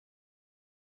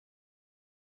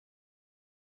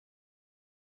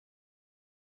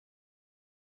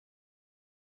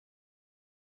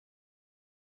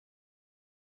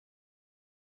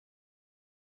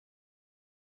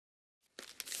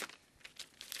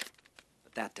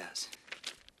what that does.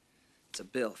 It's a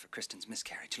bill for Kristen's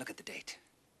miscarriage. Look at the date.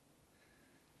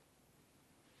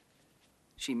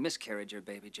 She miscarried your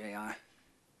baby, J.R.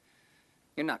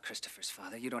 You're not Christopher's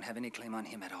father. You don't have any claim on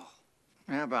him at all.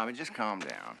 Yeah, Bobby, just calm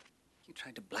down. You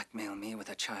tried to blackmail me with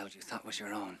a child you thought was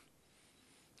your own.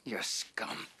 You're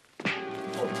scum.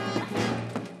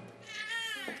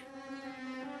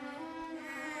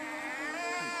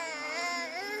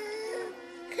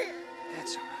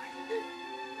 That's all right.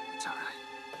 It's all right.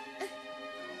 Don't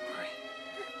worry.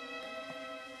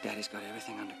 Daddy's got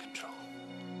everything under control.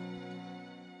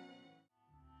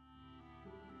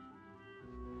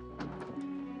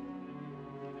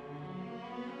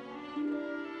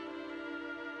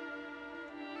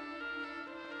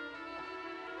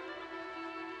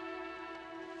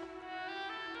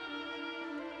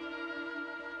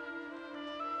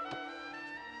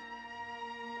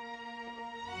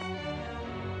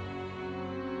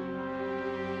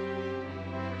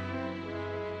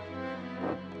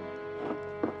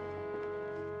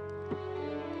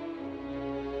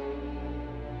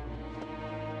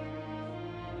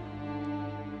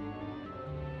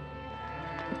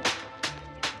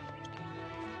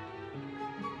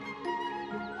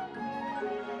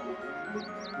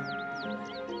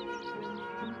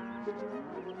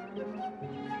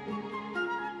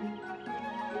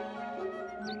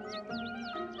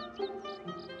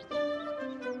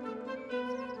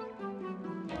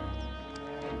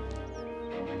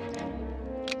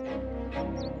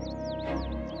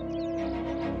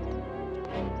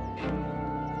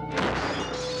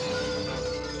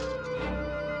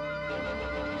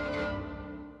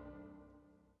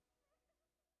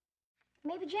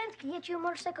 Maybe James could get you a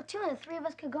motorcycle, too, and the three of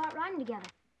us could go out riding together.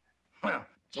 Well,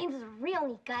 James is a real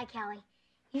neat guy, Callie.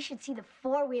 You should see the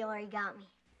four-wheeler he got me.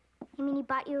 You mean he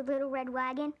bought you a little red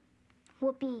wagon?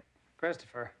 Whoopee.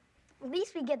 Christopher. At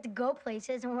least we get to go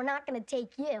places, and we're not going to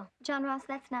take you. John Ross,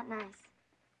 that's not nice.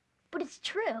 But it's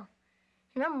true.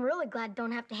 And I'm really glad I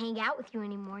don't have to hang out with you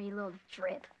anymore, you little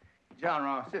drip. John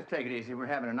Ross, just take it easy. We're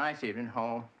having a nice evening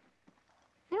home.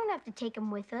 We don't have to take him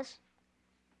with us.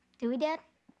 Do we, Dad?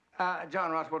 John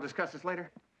Ross, we'll discuss this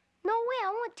later. No way, I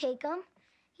won't take him.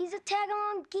 He's a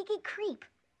tag-along geeky creep.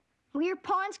 We're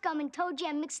pawn scum and toe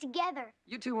jam mixed together.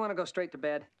 You two want to go straight to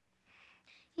bed?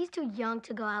 He's too young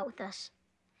to go out with us.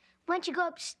 Why don't you go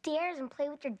upstairs and play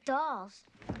with your dolls?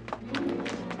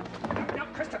 No,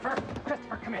 Christopher!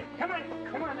 Christopher, come in. Come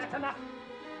on, that's enough.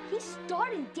 He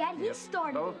started, Dad. He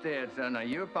started. Both did, son. Now,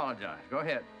 you apologize. Go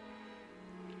ahead.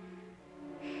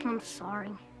 I'm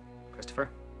sorry. Christopher?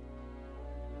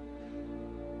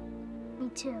 Me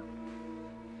too.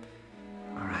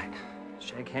 All right.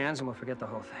 Shake hands and we'll forget the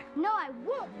whole thing. No, I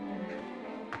won't.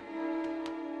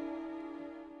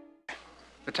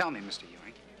 But tell me, Mr.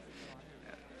 Ewing,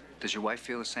 does your wife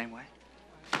feel the same way?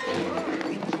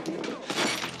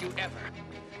 If you ever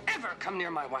come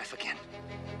near my wife again,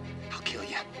 I'll kill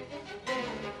you.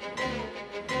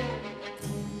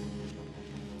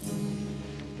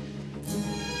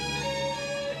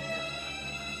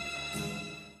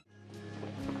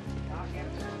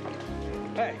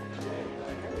 Hey,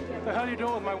 what the hell are you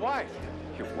doing with my wife?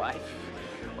 Your wife?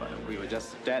 Well, we were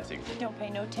just dancing. Don't pay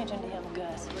no attention to him,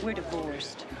 Gus. We're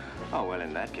divorced. Oh, well,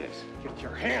 in that case. Get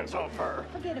your hands off her.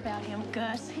 Forget about him,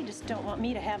 Gus. He just don't want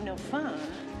me to have no fun.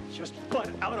 Just butt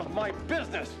out of my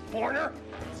business, foreigner.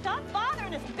 Stop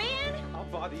bothering us, Ben! I'll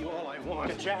bother you all I want.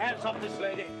 Get your hands off this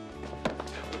lady.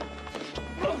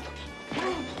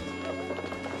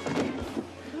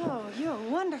 Oh, you're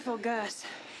wonderful, Gus.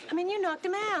 I mean, you knocked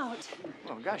him out.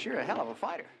 Well, gosh, you're a hell of a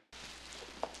fighter.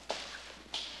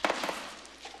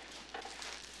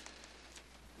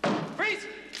 Freeze!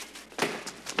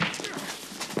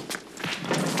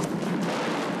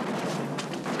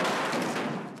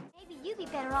 Maybe you'd be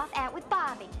better off out with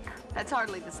Bobby. That's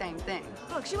hardly the same thing.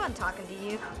 Look, she wasn't talking to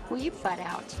you. Will you butt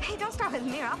out? Hey, don't start with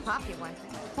me or I'll pop you one.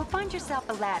 Well, find yourself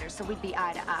a ladder so we'd be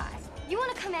eye to eye. You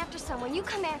want to come after someone, you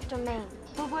come after me.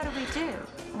 Well, what do we do?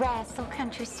 Wrestle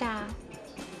country style.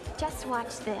 Just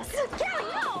watch this.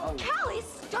 Callie, no! Callie,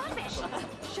 stop it!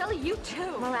 Shelley, you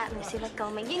too. All right, Lucy, let go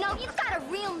of me. You know, you've got a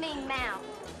real mean mouth.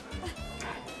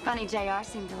 Funny, JR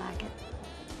seemed to like it.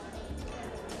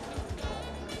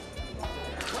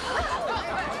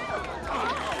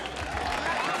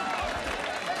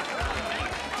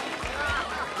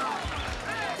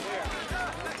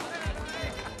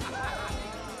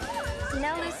 You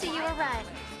know, Lucy, you were right.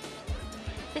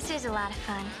 This is a lot of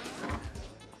fun.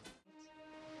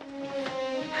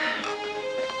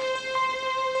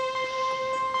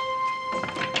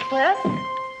 Cliff?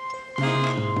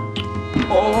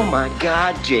 Oh, my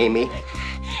God, Jamie.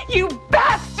 You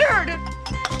bastard!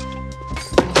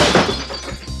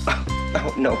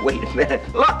 No, wait a minute.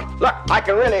 Look, I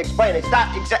can really explain it. It's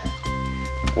not exact.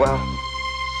 Well.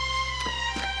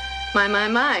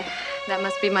 My. That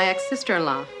must be my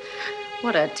ex-sister-in-law.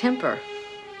 What a temper.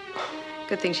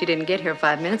 Good thing she didn't get here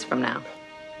 5 minutes from now.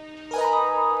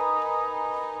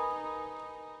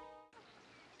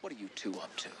 What are you two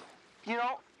up to? You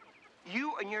know,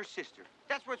 you and your sister,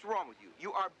 that's what's wrong with you.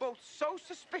 You are both so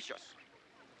suspicious.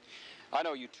 I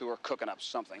know you two are cooking up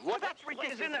something. What? That's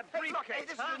ridiculous. What is in that briefcase? Look, hey,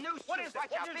 this is a new What suit. is it?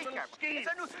 Watch What out, is be the careful. scheme? It's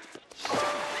a new...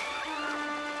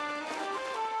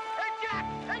 Hey, Jack!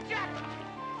 Hey, Jack!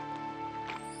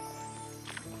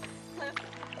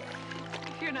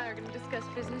 If you and I are going to discuss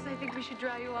business, I think we should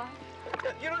dry you off.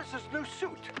 You know, this is a new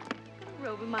suit.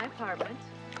 Robe in my apartment.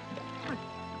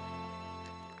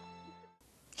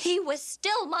 He was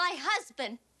still my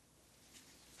husband.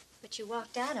 But you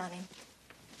walked out on him.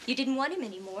 You didn't want him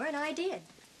anymore, and I did.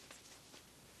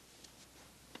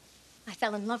 I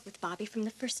fell in love with Bobby from the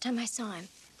first time I saw him.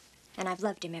 And I've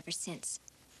loved him ever since.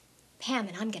 Pam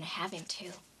and I'm gonna have him,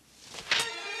 too.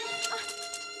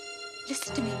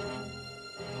 Listen to me.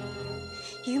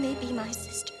 You may be my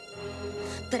sister,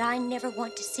 but I never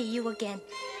want to see you again.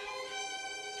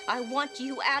 I want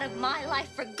you out of my life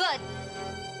for good. Well,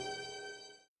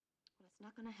 it's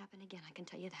not gonna happen again, I can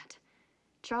tell you that.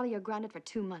 Charlie, you're grounded for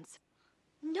 2 months.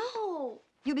 No!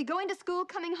 You'll be going to school,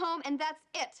 coming home, and that's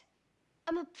it.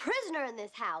 I'm a prisoner in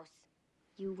this house.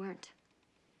 You weren't,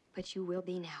 but you will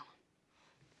be now.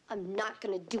 I'm not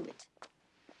gonna do it.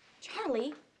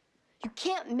 Charlie, you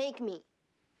can't make me.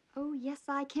 Oh, yes,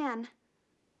 I can.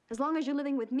 As long as you're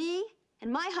living with me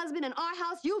and my husband in our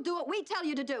house, you'll do what we tell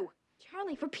you to do.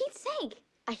 Charlie, for Pete's sake.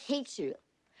 I hate you.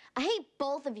 I hate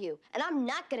both of you, and I'm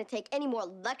not gonna take any more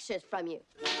lectures from you.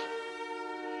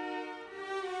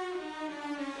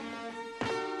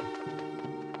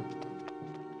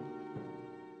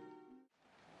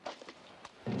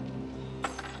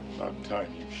 About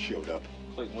time you showed up.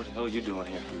 Clayton, what the hell are you doing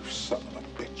here? You son of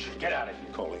a bitch. Get out of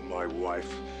here. Calling my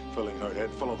wife, filling her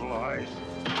head full of lies.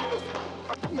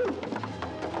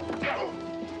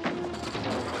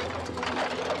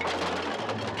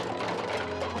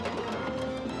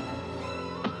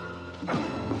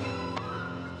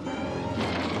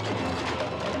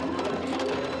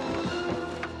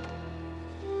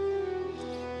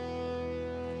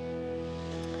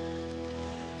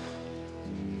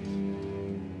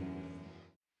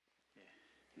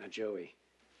 Now, Joey,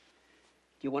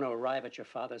 do you want to arrive at your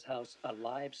father's house a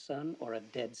live son or a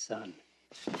dead son?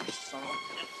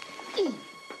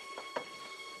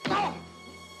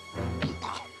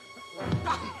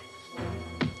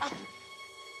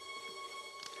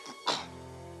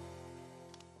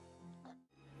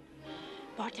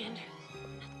 Bartender,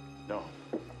 No.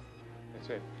 That's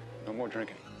it. No more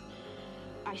drinking.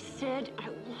 I said I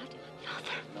want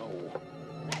another. No.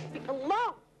 Let me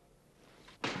alone!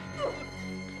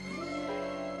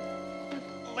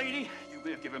 Lady, you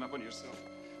may have given up on yourself,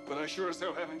 but I sure as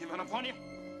hell haven't given up on you.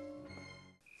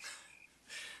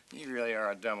 You really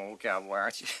are a dumb old cowboy,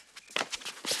 aren't you?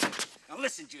 Now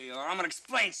listen, JR, I'm gonna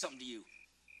explain something to you.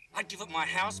 I'd give up my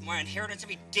house, my inheritance,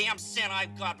 every damn cent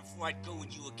I've got before I'd go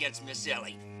with you against Miss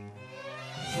Ellie.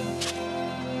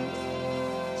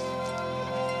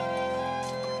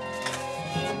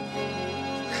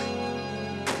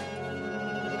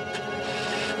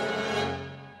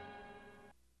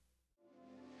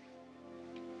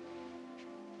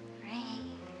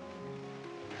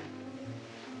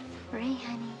 Ray,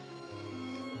 honey.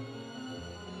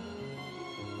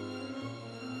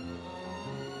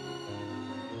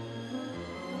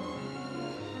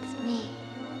 It's me.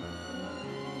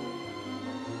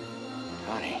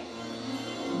 Honey.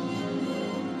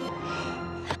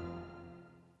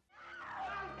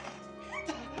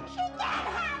 She can't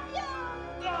have you!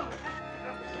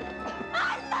 I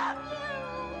love you!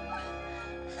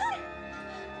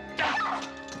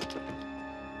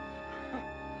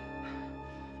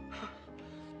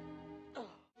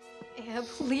 Eb,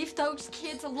 leave those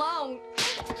kids alone.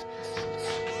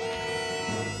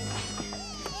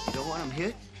 You don't want them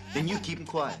hit? Then you keep them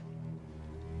quiet.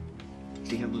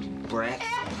 Damn little brat.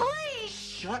 Eb, please!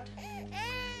 Shut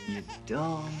your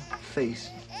dumb face.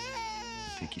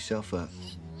 Pick yourself up.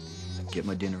 Get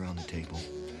my dinner on the table,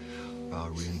 or I'll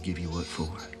really give you what for.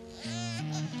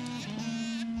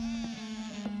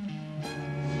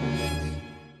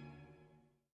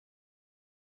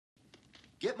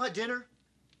 Get my dinner.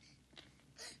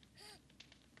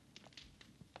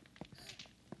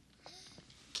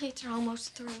 Kids are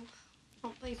almost through.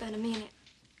 Won't be but a minute.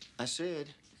 I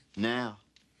said, now.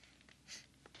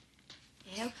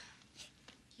 Eb,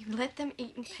 you let them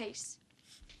eat in peace.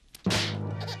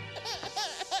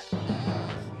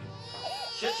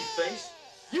 face.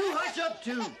 You hush up,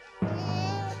 too.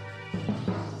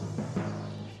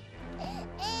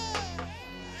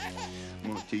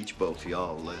 I'm gonna teach both of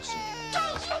y'all a lesson.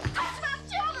 Don't you touch my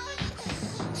children!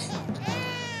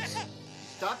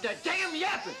 Stop that damn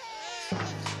yapping!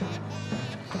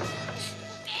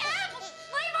 Damn!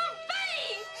 Leave them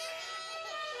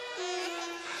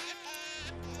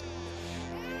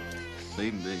be!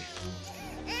 Leave him be.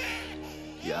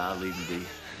 Yeah, I'll leave him be.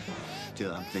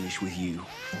 Till I'm finished with you.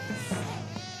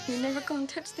 You're never gonna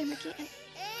touch them again.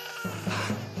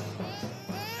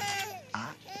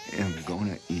 I am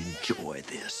gonna enjoy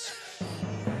this.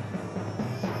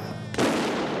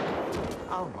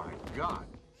 Oh, my God.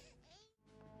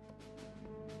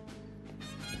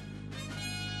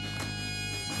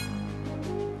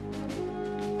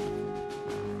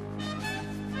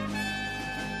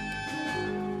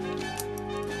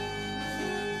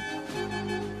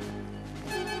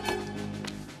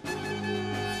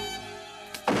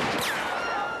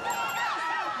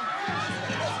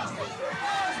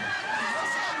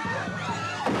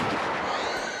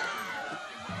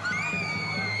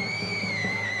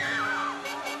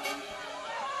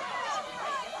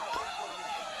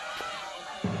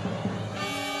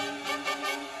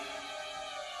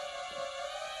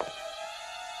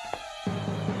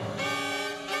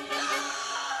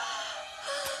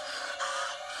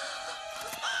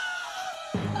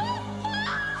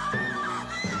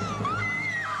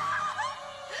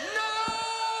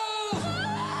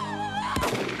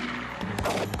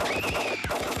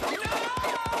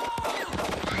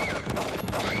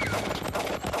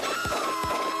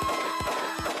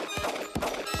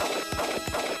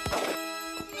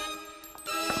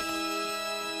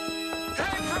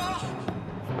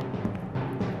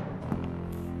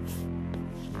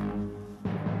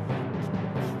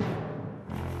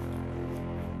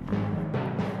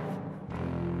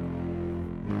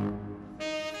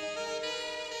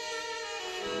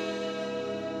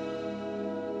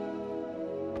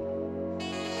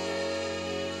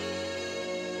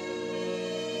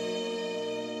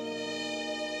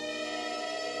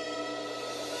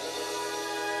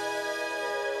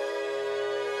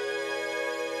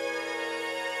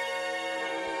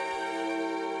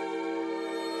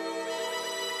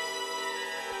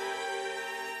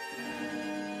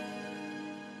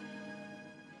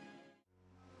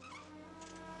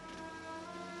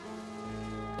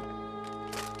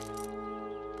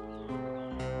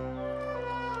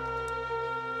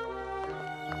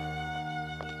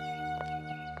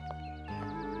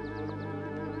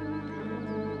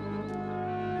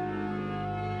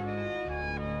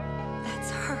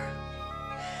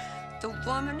 The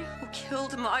woman who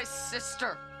killed my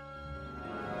sister.